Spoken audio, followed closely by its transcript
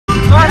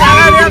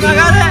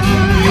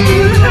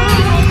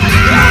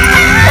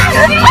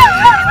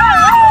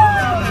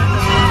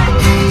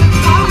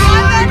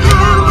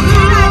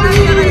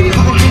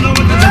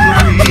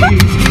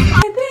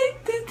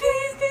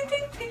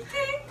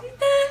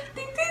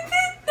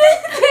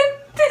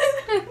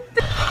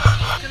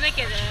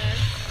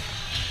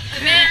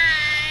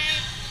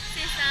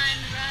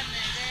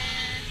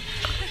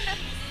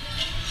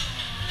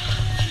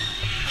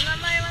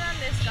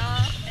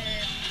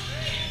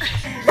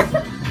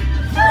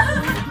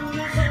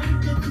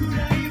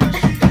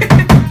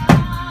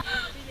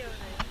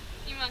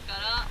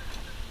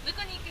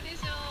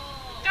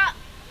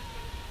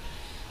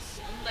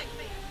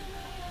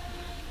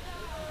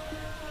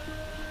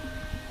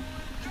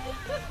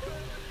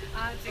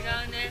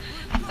うね。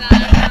残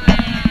念。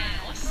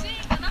惜し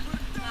いかな。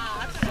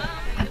あとな。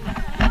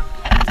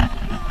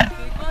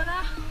空港だ。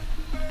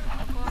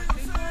ここは空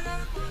港だ。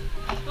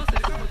どうす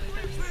る？空港でい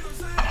たりし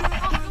て。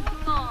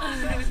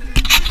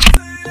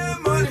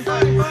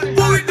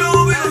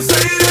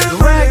The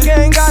rap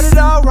gang got it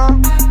all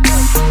wrong.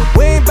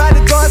 We ain't bout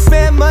to go and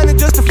spend money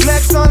just to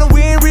flex on them.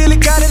 We ain't really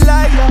got it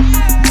like that.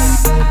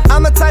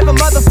 I'm the type of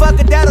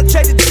motherfucker that'll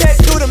check the check,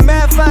 do the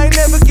math, I ain't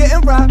never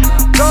getting robbed.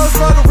 Those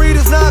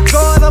margaritas not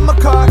going on my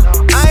card.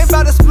 I ain't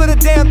about to split a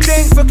damn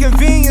thing for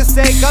convenience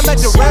sake. I'm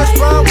at the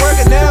restaurant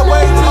working that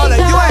way. Hold on,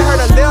 you ain't heard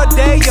of Lil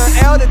Day, young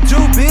L, the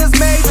Jew biz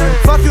major.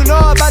 Fuck you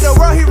know about the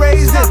world he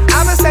raised in.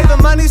 I've been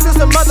saving money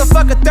since a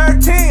motherfucker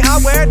 13. I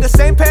wear the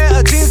same pair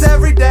of jeans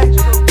every day.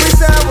 3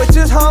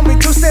 sandwiches, homie,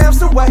 2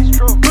 stamps away.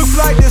 Looks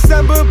like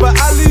December, but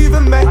I leave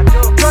in May.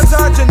 Drugs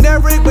are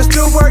generic, but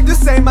still work the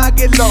same. I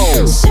get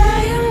low.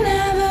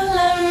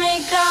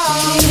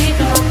 Deep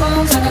in my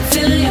bones, I can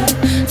feel you.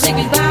 Take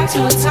me back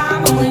to a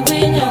time only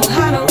we knew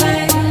how to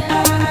wait.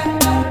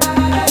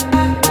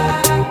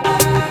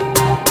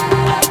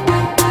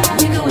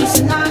 We could waste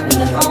a night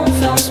with an old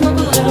film, smoke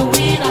a little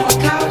weed on the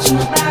couch in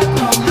the back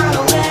room. How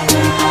to wait.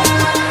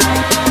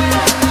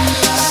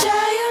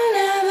 Say you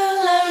never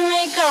let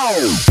me go.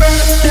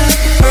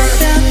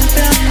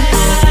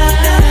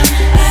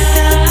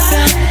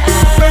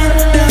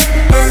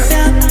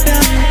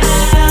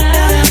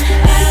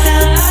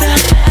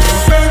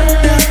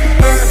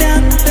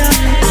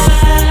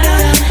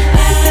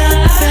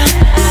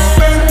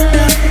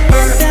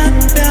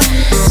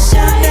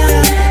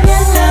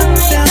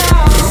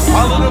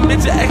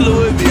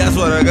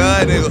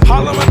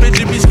 All of my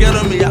bitches be scared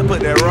of me, I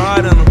put that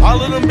rod in them. All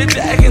of them bitches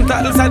acting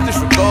thoughtless, I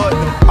disregard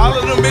them. All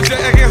of them bitches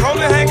acting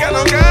holy, ain't got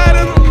no God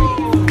in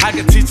them. I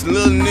can teach a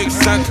little nigga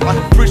something like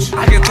a preacher.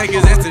 I can take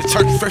his ass to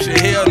church, fresh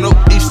as hell, no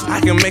Easter. I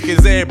can make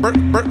his ass burp.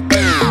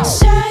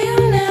 Say you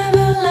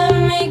never let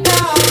me go.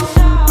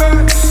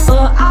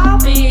 Or I'll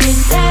be a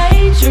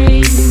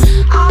daydream.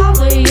 I'll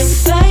be your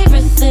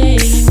favorite thing.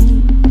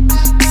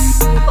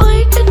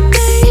 We could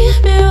be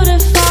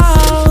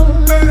beautiful.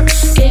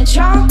 Get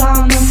drunk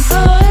on the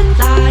good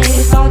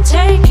life. I'll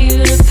take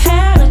you to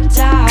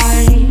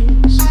paradise.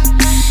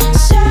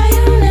 Say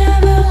you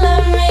never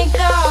let me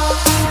go.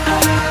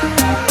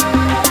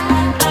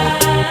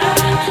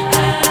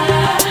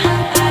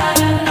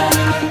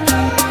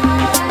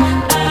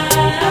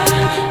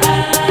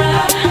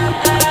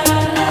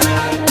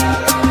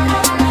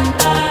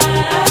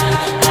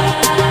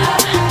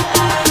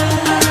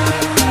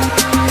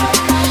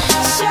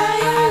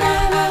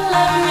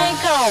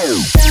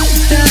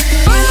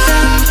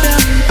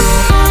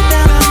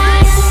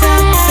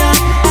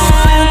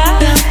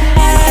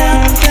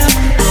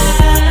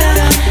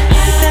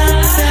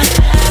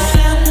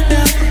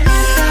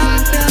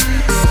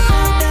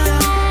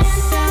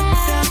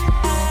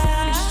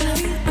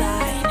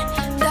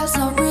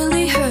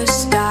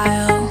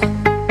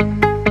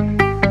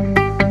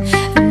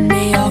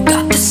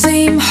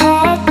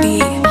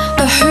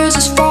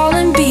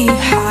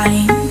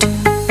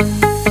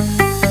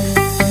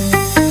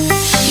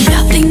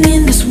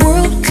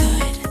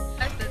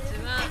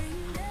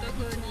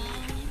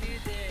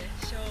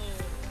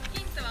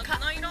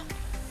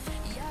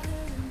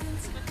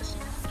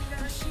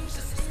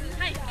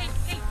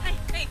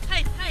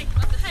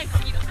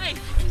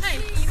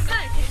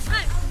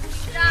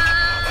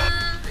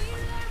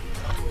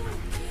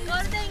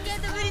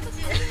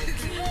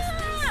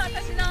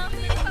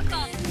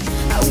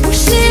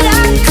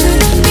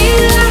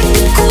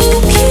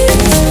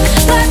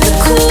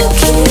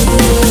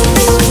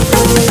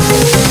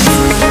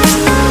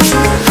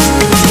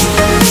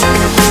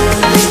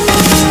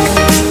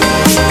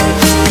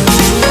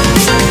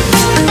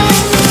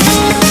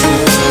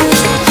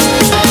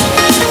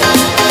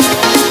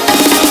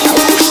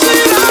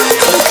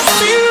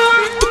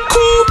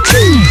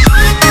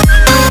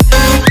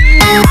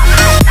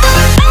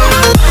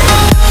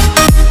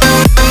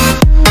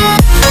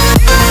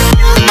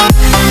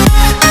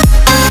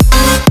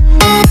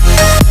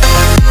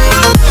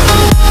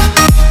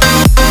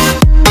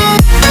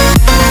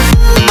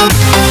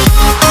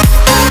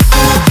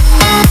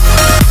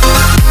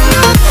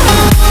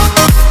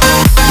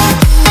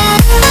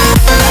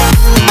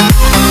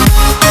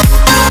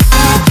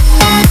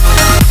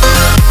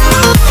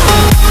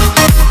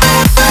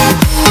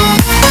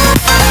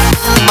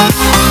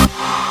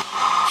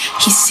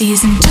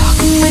 sees them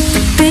talking with a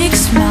big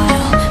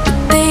smile, but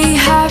they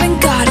haven't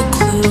got a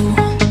clue.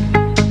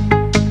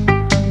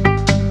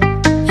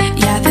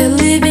 Yeah, they're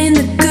living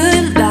the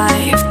good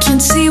life, can't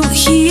see what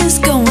he is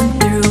going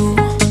through.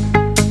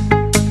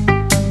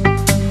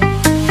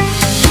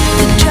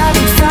 They're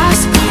driving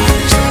fast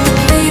cars,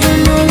 but they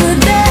don't know where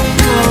they're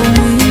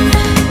going.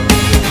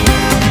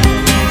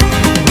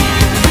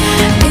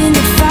 In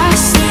the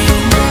fast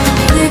lane,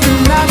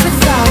 living life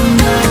without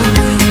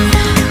knowing.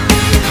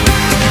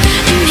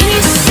 And he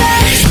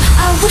says,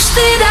 I wish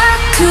that I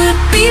could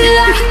be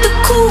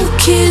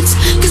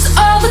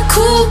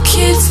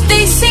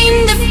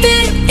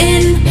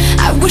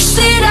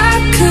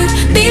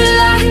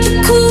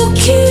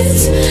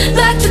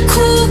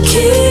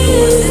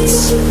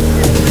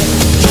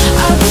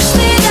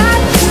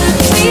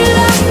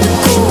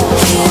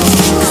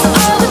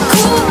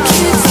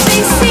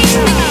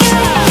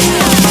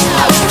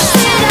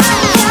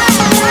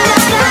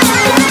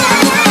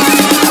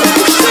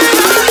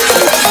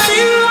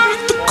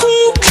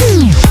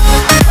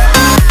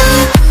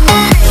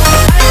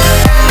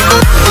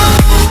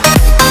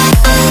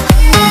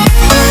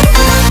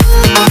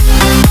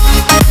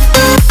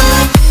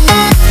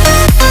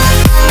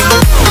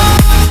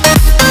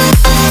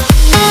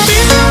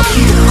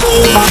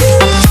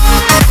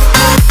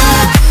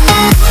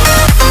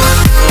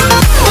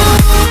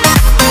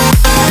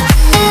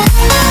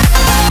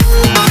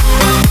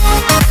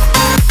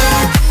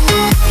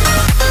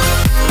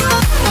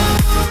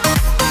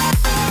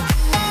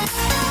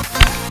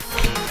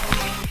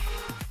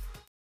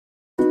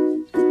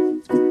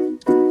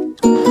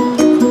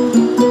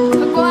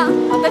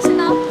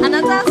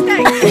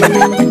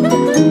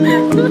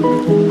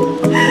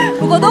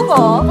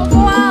こ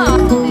は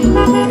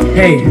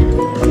Hey,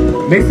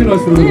 make some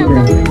noise for the little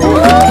girl.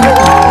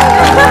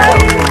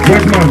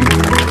 Where's mommy?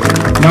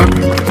 Mom,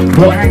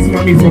 go ask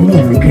mommy for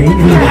more, okay?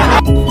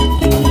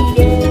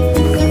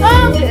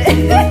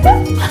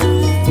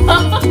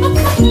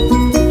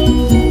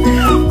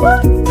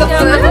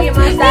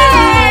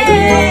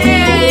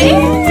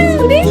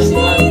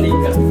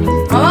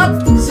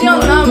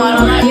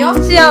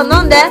 시연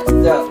飲んで。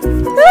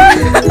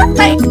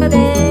は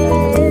い。